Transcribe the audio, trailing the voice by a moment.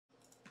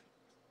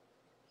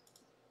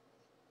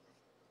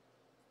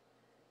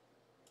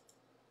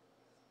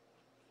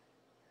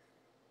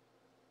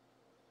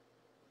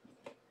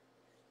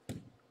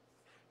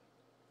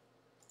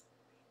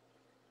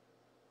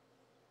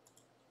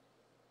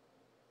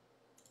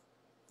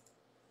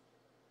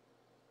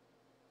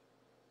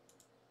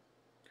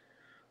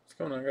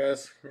What's going on,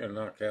 guys? We're going to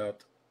knock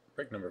out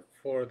break number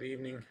 4 of the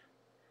evening,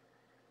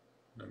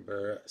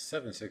 number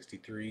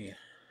 763,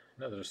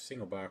 another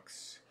single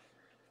box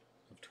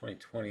of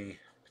 2020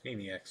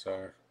 Panini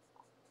XR.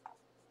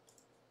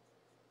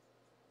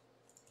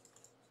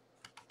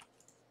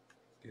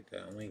 Get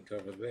that link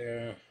over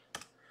there.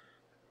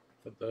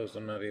 For those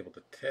I'm not able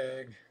to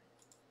tag.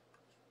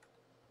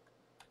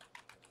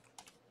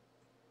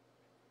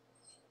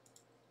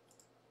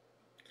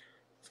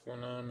 What's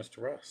going on,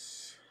 Mr.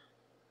 Ross?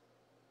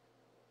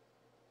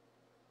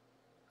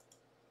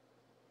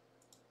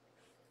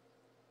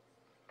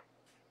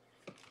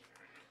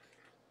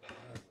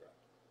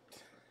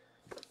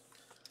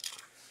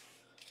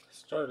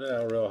 Started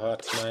out real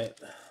hot tonight.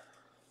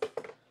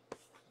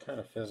 Kind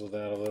of fizzled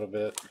out a little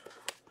bit.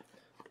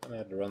 I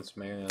had to run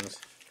some errands,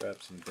 grab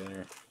some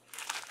dinner.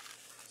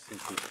 See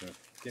if we can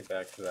get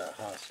back to that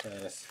hot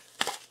status.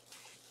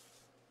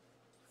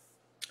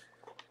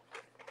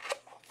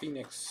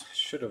 Phoenix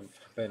should have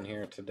been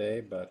here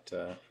today, but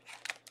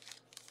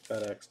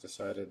FedEx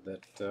decided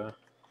that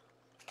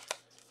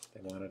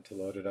they wanted to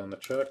load it on the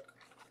truck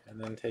and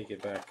then take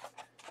it back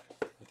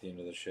at the end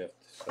of the shift.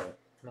 So I'm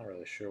not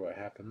really sure what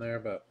happened there,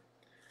 but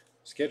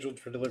scheduled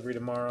for delivery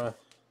tomorrow.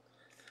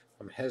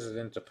 I'm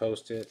hesitant to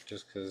post it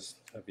just because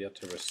I've yet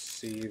to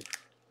receive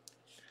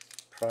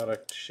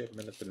product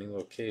shipment at the new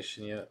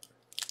location yet,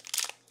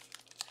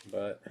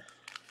 but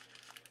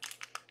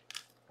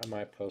I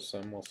might post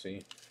some. We'll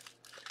see.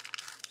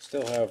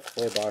 Still have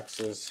 4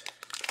 boxes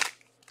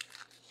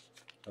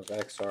of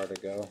XR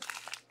to go,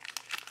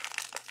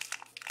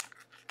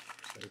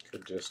 so we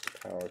could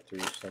just power through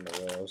some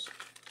of those.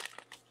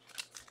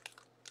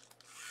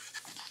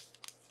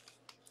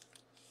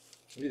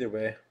 Either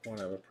way, we'll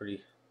have a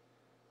pretty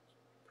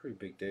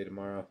big day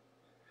tomorrow.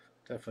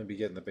 Definitely be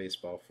getting the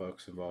baseball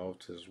folks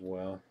involved as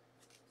well.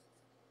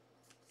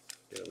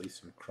 Get at least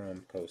some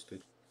Chrome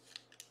posted.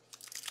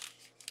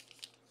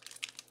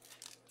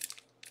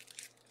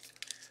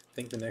 I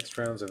think the next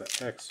rounds of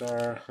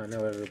XR, I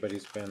know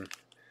everybody's been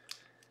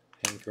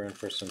hankering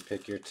for some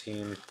pick your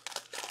team.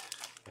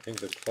 I think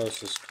the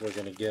closest we're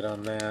going to get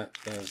on that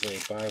is a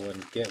buy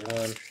one get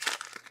one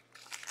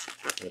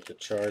with the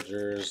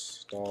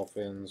Chargers,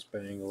 Dolphins,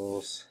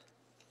 Bengals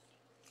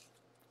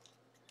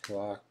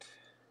locked.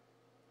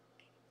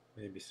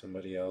 Maybe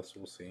somebody else,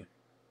 we'll see.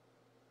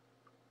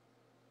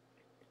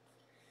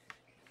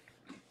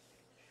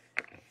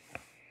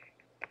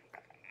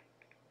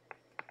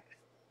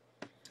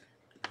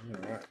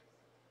 Alright.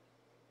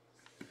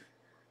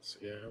 So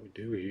yeah, how we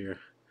do here.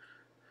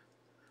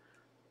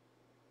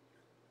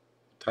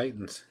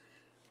 Titans.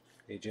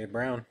 A.J.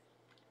 Brown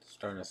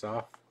starting us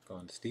off.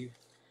 Going to Steve.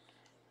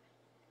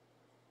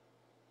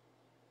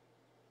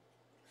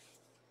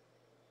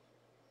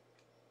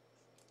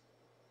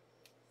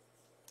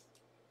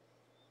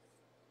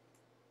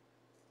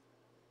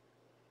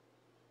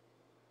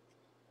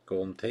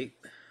 Golden Tate.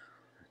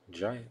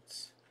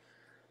 Giants.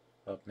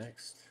 Up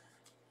next.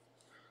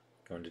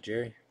 Going to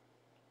Jerry.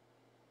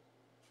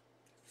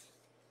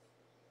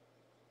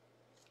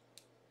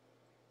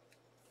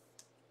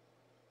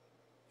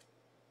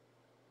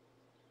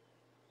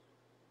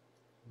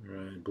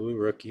 Alright, blue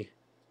rookie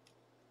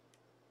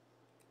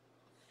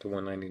to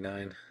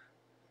 199.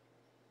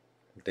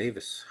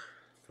 Davis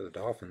for the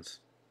Dolphins.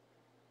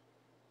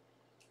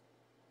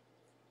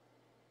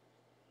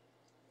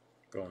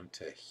 Going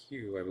to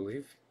Hugh, I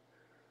believe.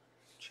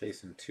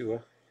 Chasing Tua.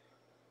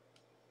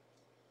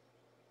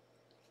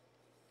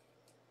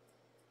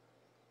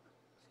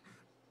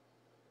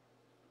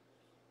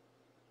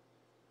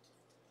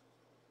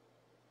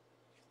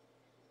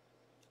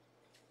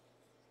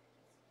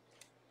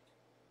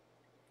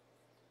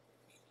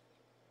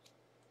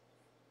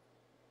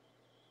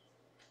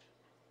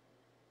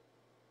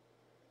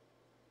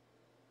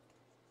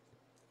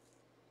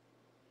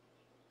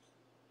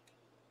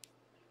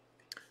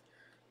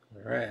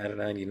 Alright, out of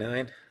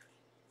 99.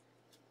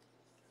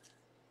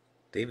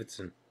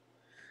 Davidson,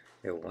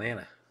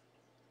 Atlanta.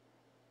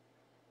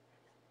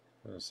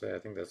 I was gonna say, I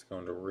think that's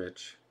going to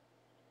Rich.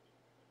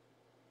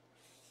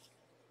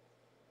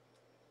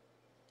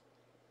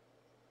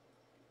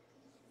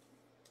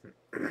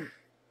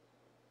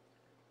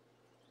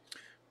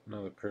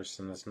 Another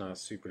person that's not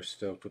super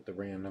stoked with the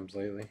randoms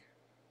lately.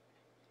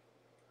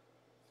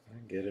 I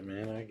get it,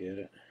 man, I get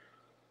it.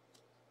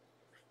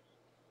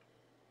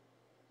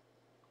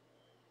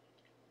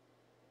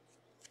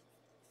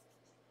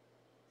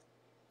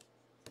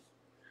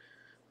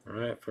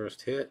 Alright,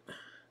 first hit.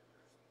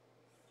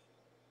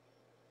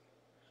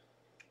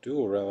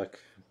 Dual relic,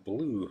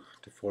 blue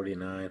to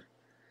 49.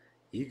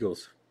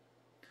 Eagles.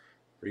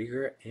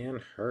 Rieger and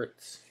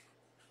Hurts.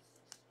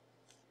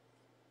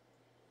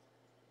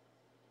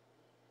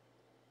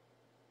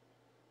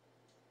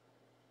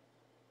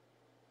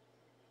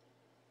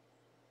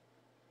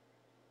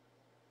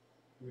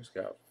 Who's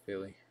got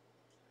Philly?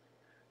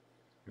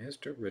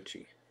 Mr.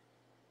 Ritchie.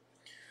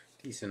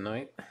 Decent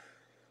night.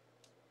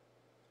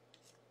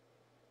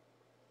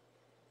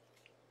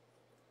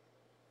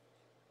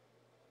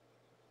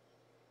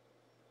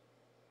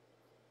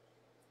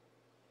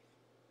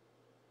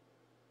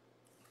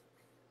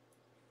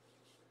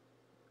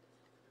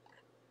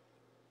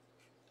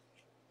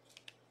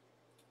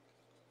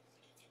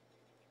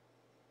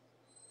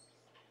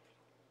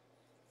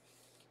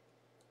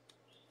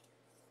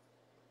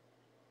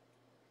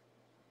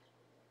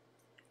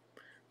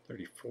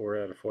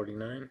 34 out of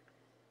 49.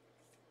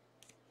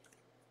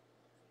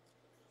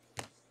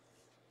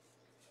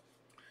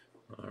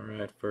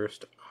 Alright,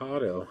 first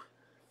auto.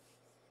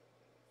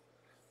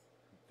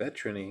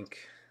 Veteran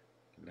ink,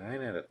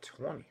 9 out of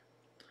 20.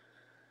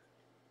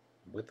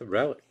 With the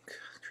relic,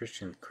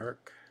 Christian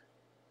Kirk.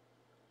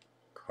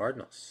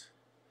 Cardinals,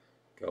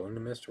 going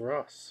to Mr.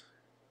 Ross.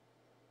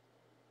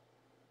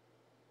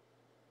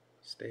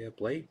 Stay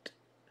up late.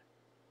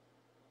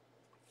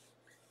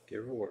 Get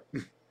reward.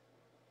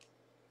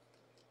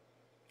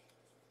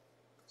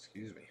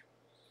 Excuse me.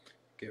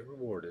 Get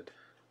rewarded.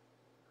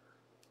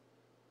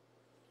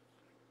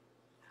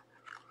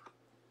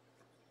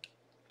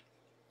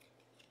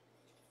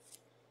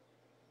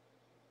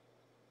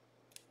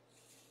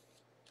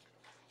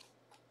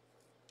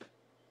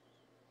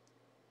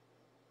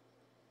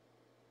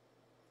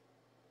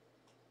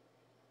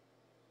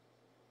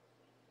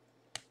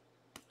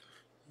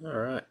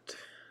 Alright.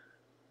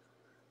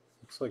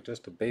 Looks like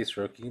just a base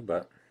rookie,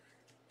 but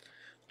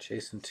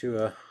chasing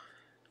Tua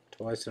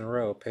twice in a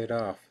row paid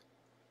off.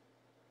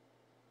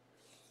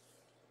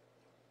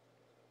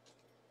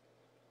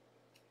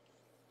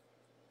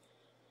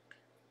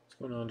 What's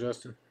going on,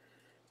 Justin?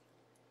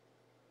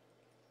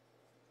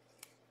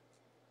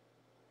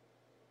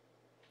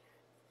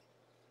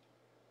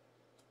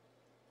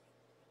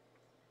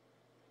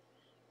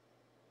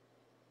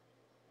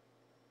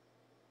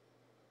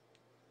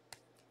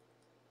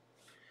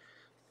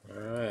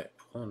 Alright,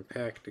 one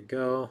pack to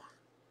go.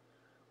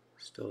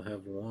 Still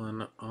have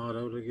one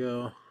auto to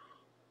go.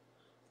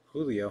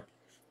 Julio,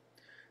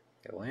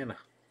 Atlanta.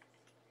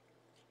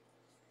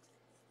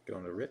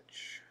 Going to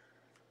Rich.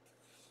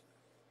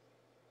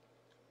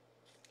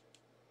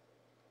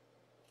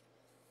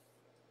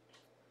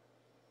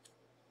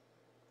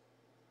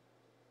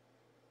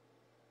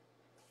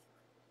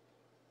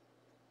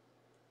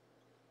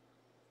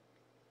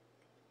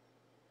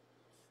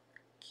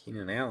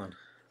 Keenan Allen,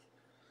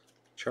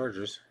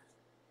 Chargers.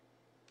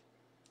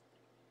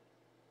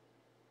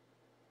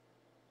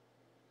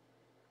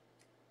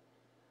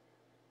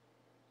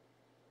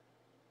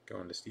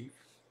 Going to Steve.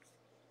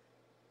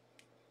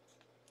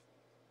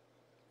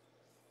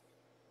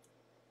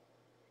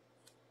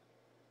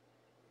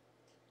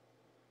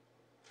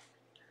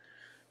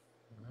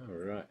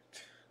 Alright.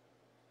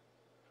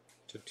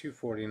 To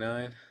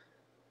 249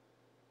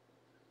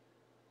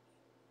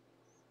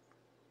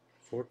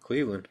 for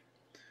Cleveland,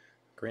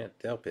 Grant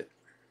Delpit.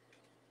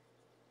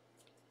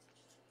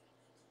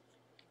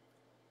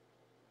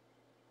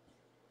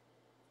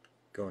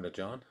 Going to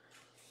John.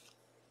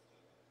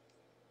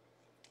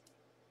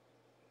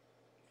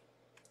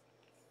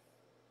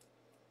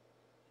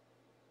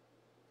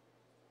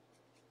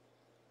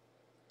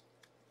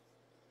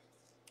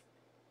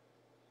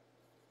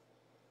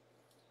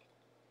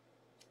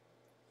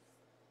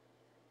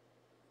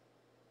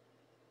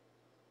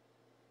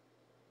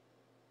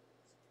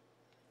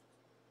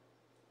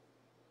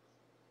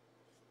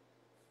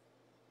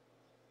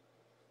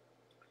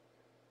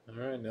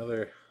 Alright,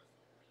 another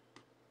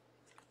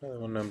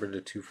one numbered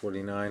to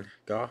 249.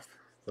 Goff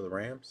for the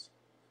Rams.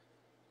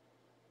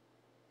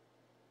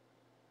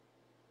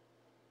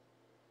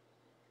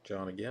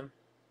 John again.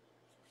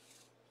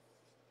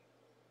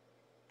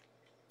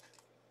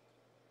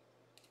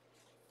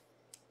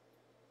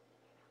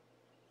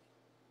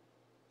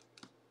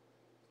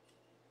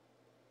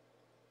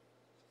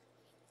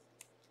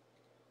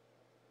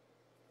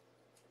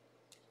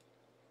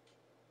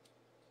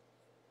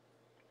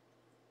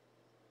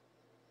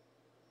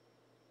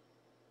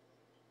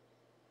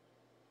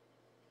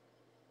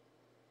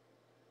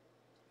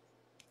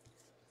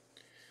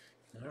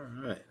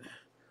 Alright.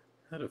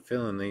 I had a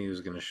feeling that he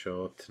was going to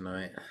show up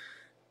tonight.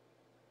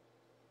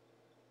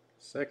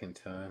 Second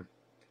time.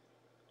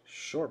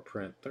 Short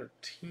print,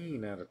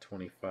 13 out of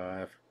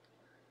 25.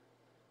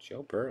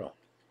 Joe Burrow.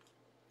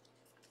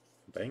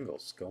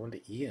 Bengals going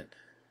to Ian.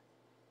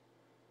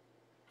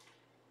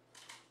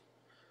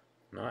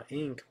 Not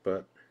ink,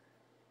 but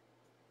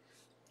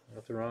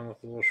nothing wrong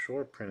with a little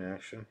short print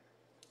action.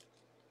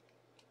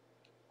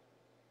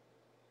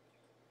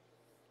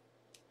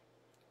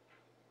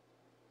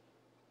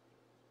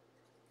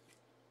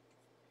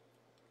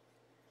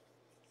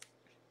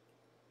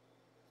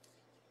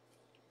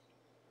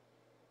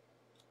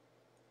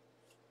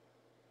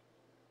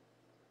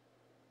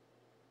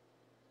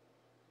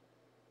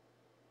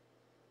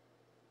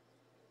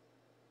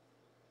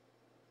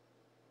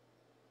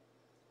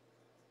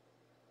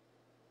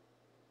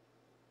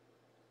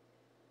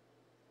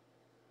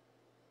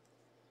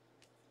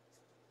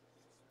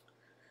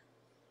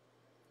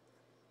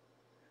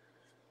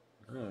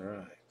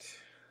 Alright.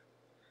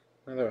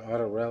 Another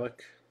auto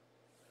relic.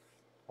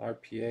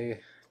 RPA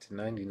to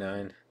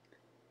 99.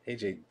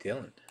 AJ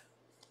Dillon.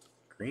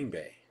 Green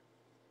Bay.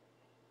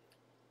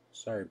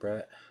 Sorry,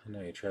 Brett. I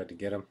know you tried to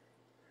get him.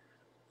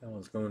 That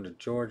one's going to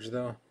George,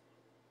 though.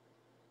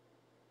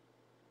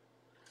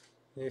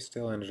 They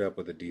still ended up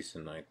with a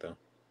decent night, though.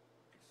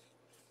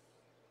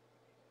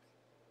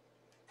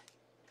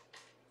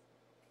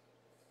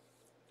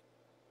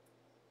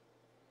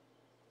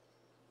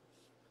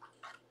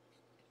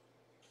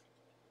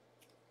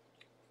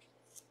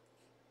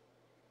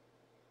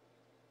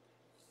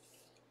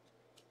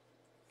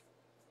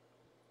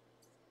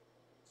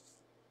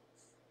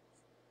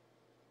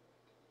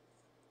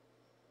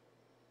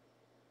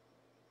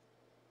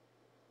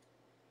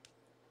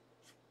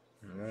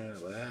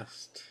 Alright,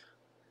 last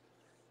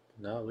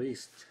but not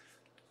least,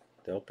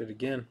 Delp it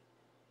again.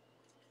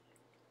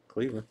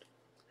 Cleveland.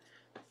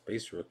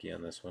 Base rookie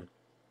on this one.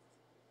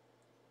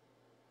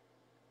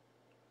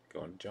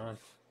 Going to John.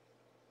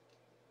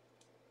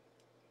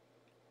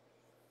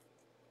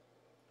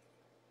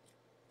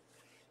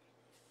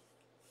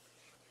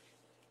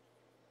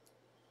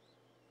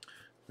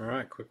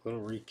 Alright, quick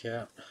little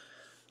recap.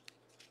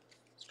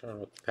 Starting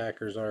with the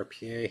Packers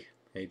RPA,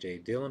 A.J.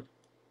 Dillon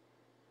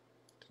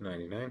to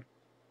 99.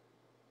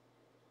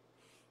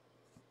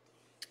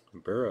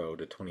 Burrow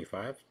to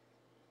 25.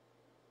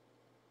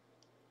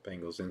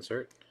 Bengals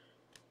insert.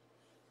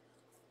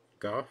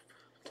 Goff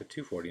to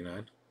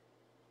 249.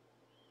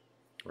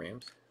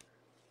 Rams.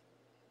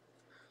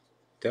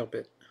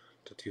 Delpit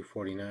to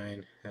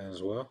 249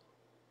 as well.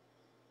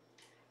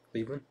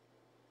 Cleveland.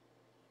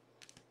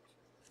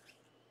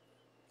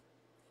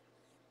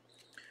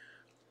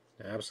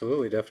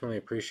 Absolutely, definitely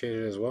appreciate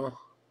it as well.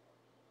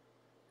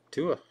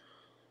 Tua,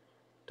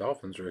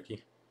 Dolphins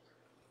rookie.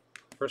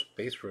 First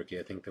base rookie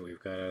I think that we've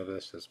got out of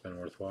this that's been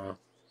worthwhile.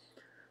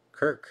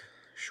 Kirk,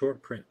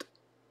 short print,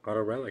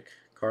 auto relic,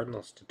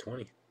 Cardinals to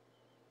 20. I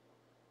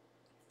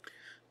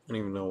don't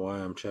even know why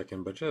I'm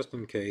checking, but just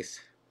in case.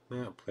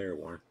 Player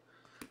worn.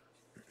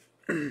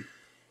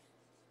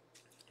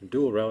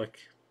 Dual relic,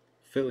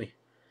 Philly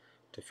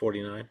to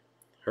 49.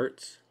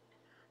 Hertz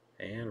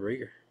and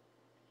Rieger.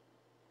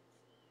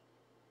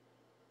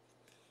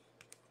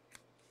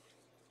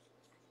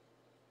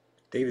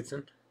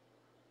 Davidson,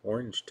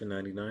 orange to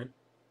 99.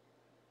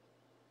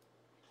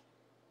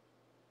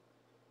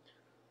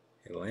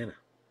 Atlanta.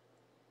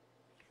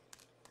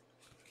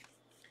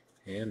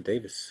 And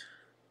Davis,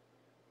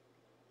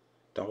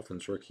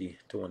 Dolphins rookie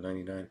to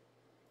 199.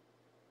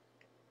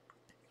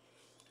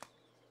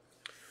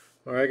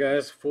 Alright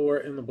guys, 4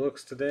 in the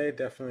books today.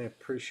 Definitely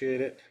appreciate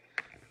it.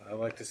 I'd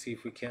like to see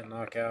if we can't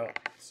knock out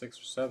 6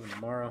 or 7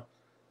 tomorrow.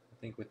 I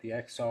think with the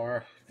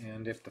XR,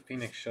 and if the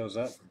Phoenix shows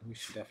up, we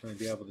should definitely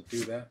be able to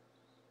do that.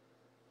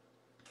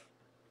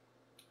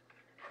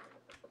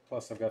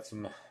 Plus I've got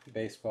some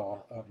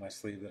baseball up my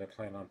sleeve that I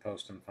plan on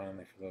posting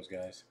finally for those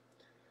guys.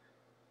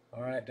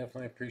 Alright,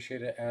 definitely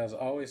appreciate it as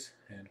always,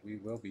 and we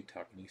will be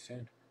talking to you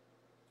soon.